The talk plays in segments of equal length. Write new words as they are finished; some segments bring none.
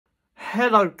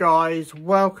Hello guys,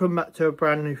 welcome back to a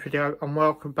brand new video and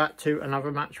welcome back to another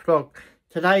match vlog.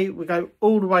 Today we go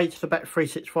all the way to the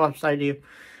Bet365 Stadium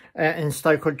in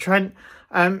Stoke-on-Trent.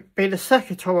 Be the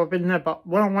second time I've been there, but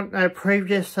when I went there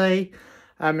previously,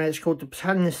 it's called the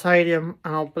Brighton Stadium,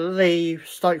 and I believe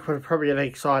Stoke were the Premier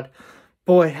League side.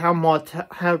 Boy, how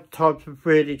times have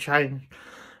really changed.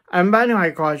 But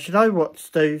anyway guys, you know what to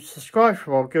do. Subscribe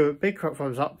for all, give it a big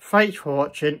thumbs up. Thanks for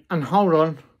watching, and hold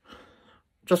on,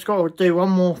 just got to do one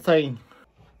more thing.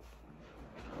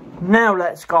 Now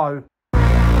let's go.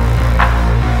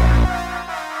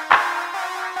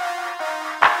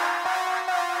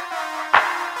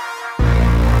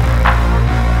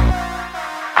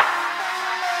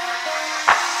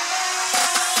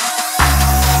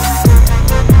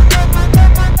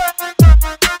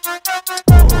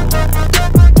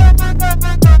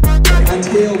 And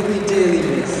he'll be dearly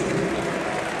missed.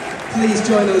 Please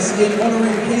join us in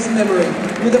honouring his memory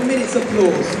with a minute's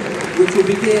applause, which will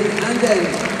begin and end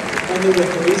on the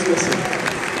referee's whistle.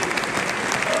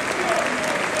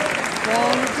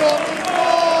 One Johnny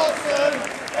Watson,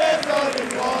 there's only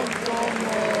one John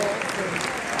Watson.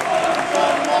 One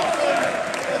John Watson,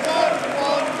 there's only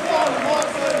one John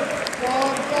Watson.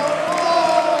 One John Watson, there's only one John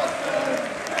Watson.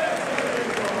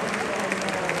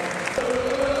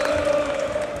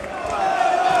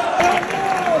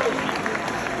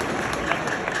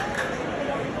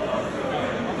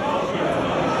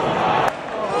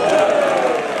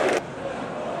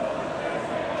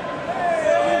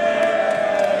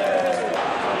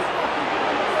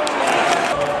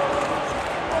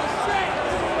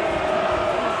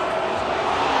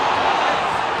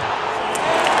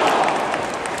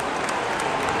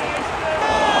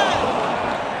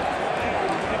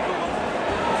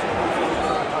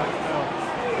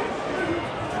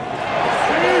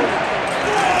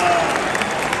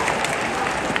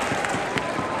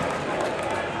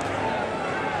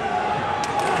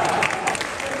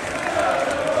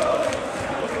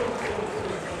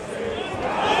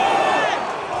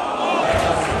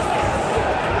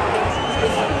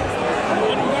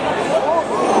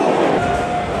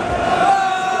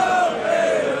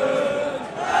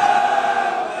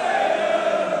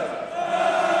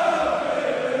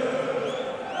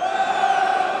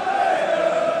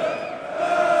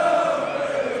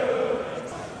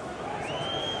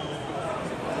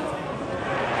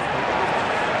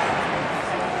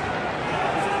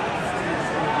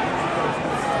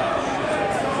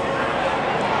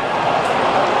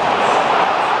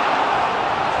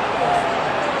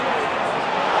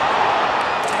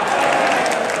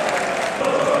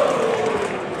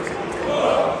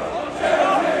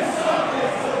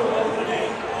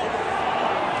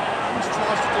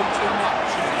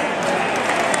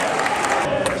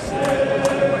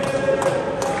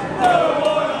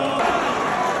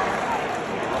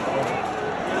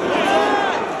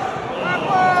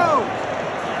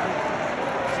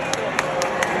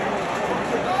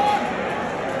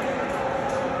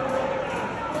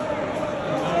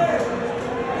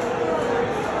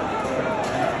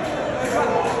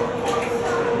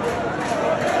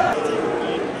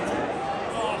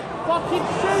 Fucking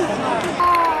shoot, man!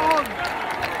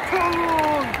 Come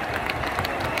on!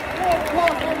 What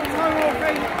pass on the no-more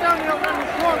thing? Down the up and the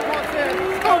front right there!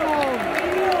 Come on!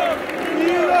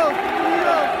 You love!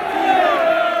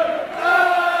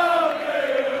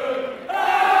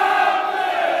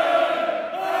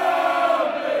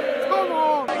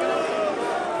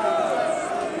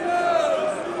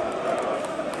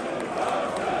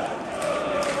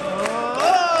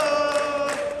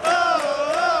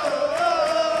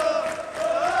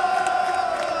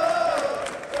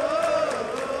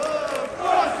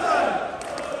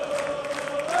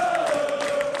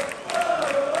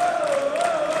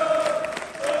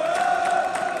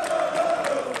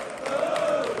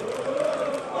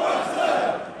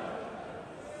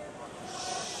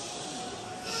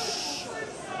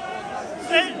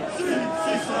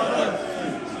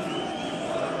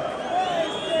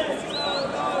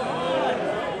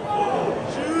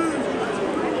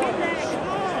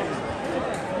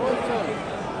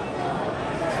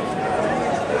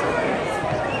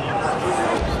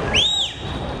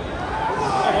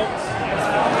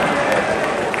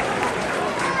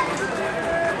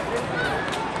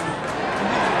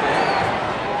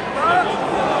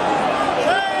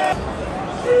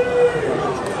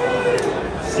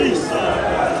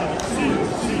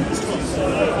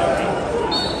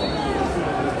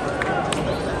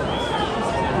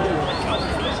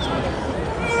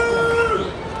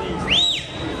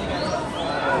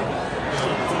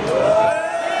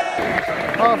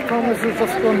 Half time has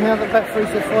just gone here at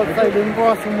Bet365 Stadium.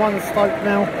 Brighton 1, Stoke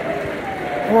now.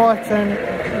 Brighton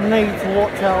need to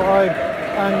watch out home,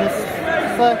 and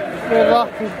we're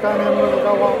lucky going in with a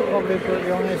go up, probably, to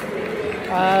be honest.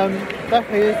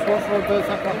 Definitely is what's going to do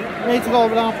something. Need to go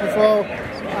up as well.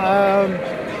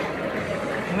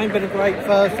 Ain't been a great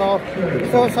first half.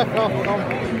 Still second half to come.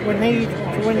 We need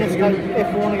to win this game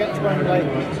if we want to get to Wembley.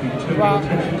 But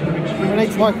we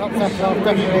need to wake up second half,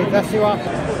 definitely. Let's see what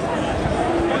happens.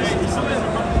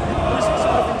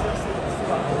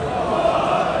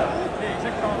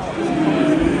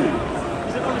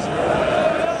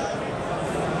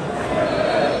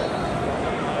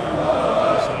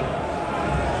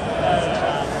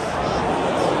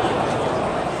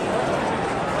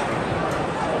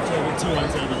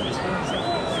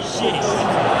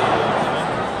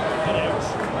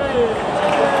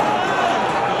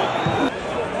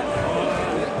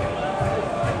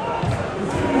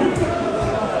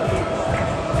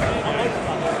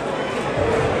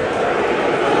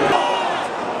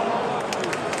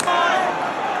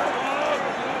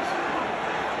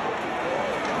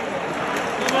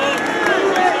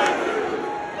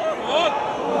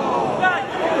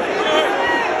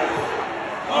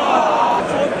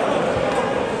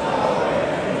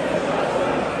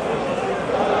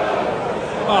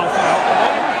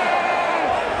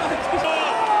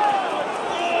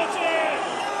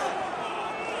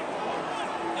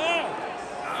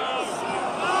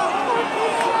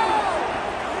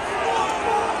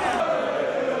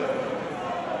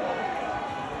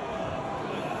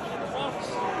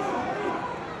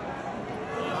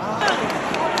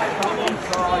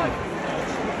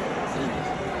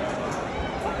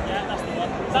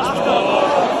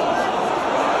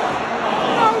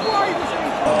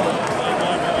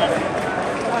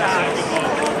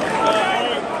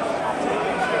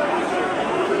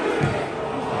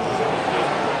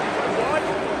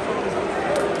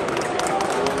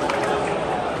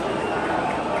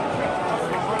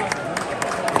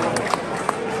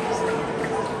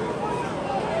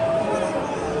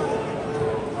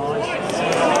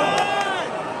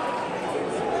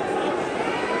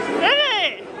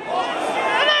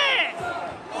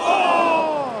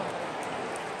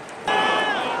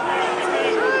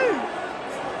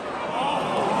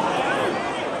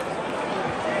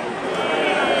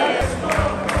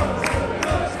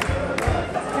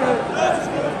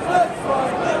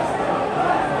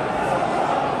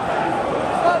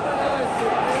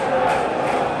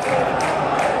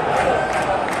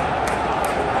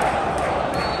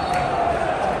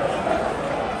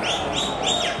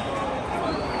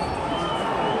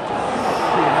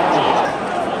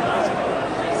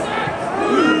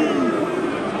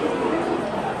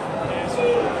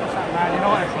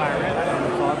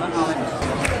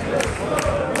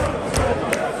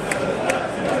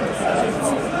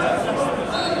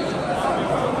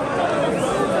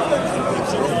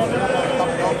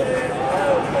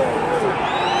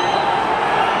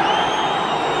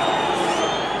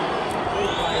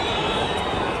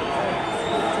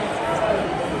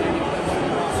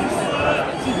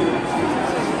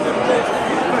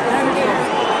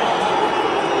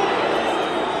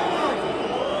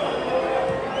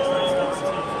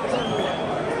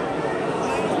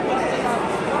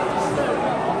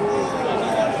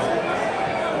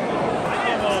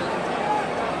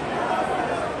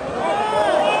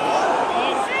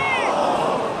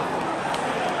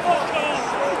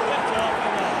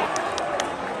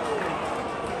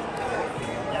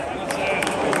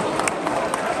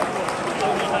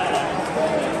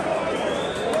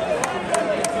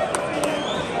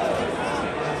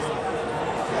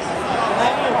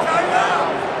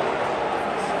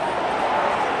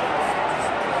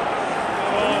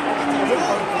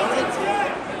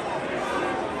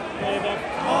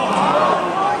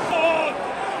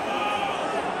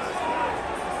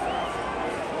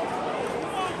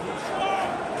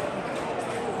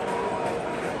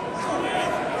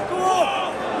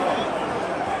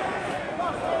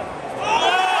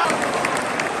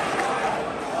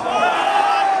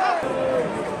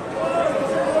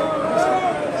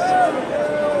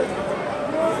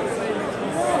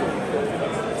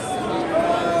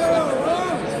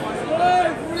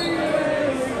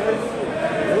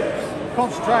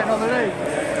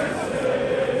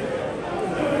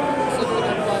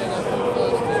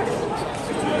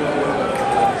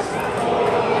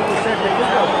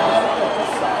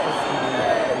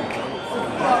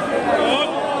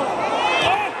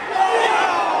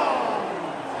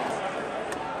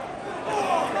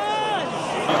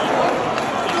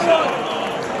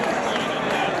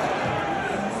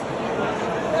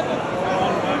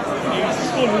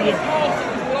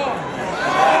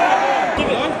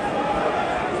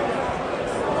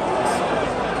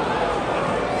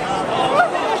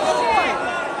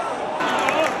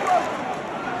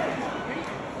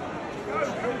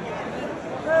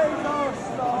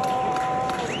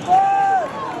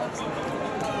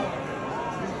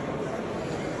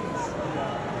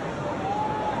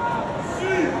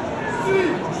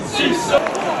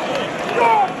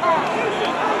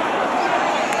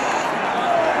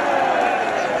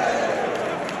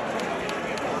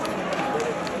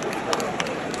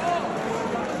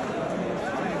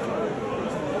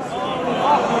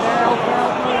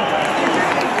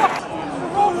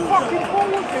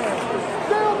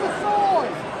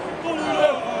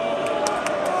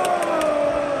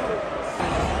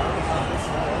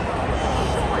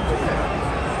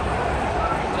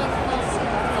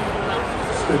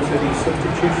 Any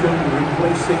substitution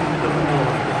replacing number 9,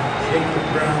 Jacob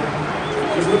Brown,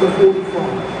 is number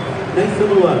 45,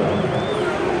 Nathan Lowe.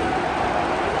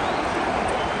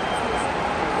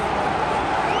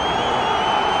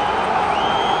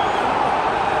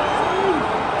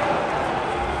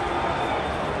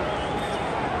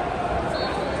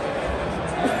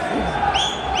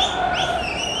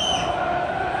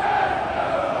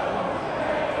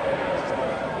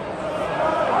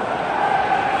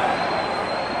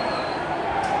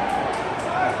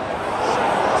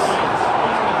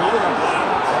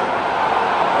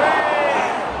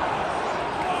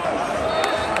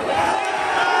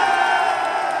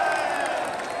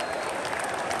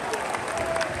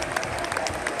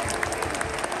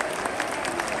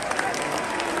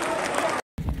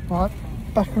 Right,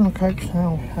 back on the coach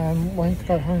now, waiting to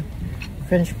go home.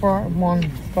 Finished Brighton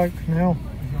 1, Stoke 0.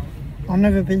 I've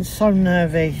never been so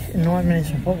nervy in 90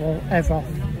 minutes of football ever.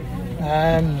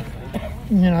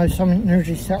 You know, something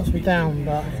usually sets me down,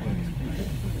 but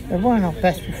it wasn't our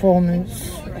best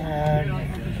performance.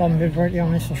 If I'm being brutally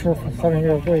honest, I'm sure some of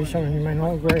you agree, some of you may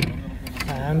not agree.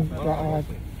 But I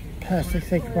personally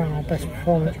think it wasn't our best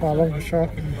performance by a long shot.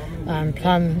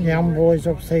 Playing the young boys,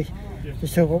 obviously, we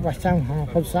still got West Ham coming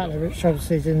up on Saturday, which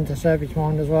obviously is in Serbi's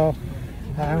mind as well.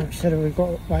 Considering we've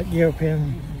got like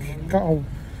European goal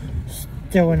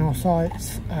still in our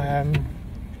sights.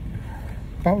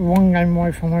 But we're one game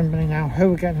away from Wembley now. Who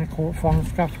we're getting in the quarterfinals,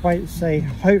 we'll have to wait and see.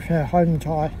 Hopefully a home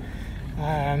tie.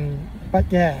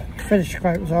 But yeah, finished a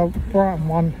great result. Brighton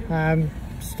 1,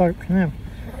 Stoke 0.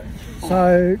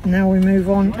 So now we move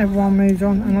on, everyone moves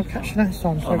on, and I'll catch you next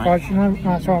time. So guys, you know,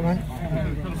 that's right, mate.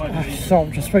 So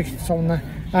I'm just speaking to someone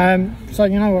there. So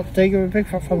you know what to do, give a big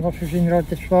fat thumbs up if you enjoyed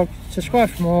this vlog. Subscribe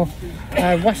for more.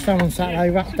 West Ham on Saturday,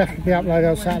 that'll definitely be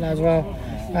uploaded on Saturday as well.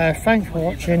 Thanks for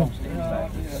watching.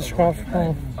 Subscribe for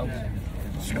more.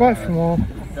 Subscribe for more.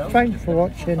 Thanks for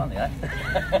watching.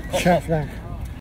 Ciao for now.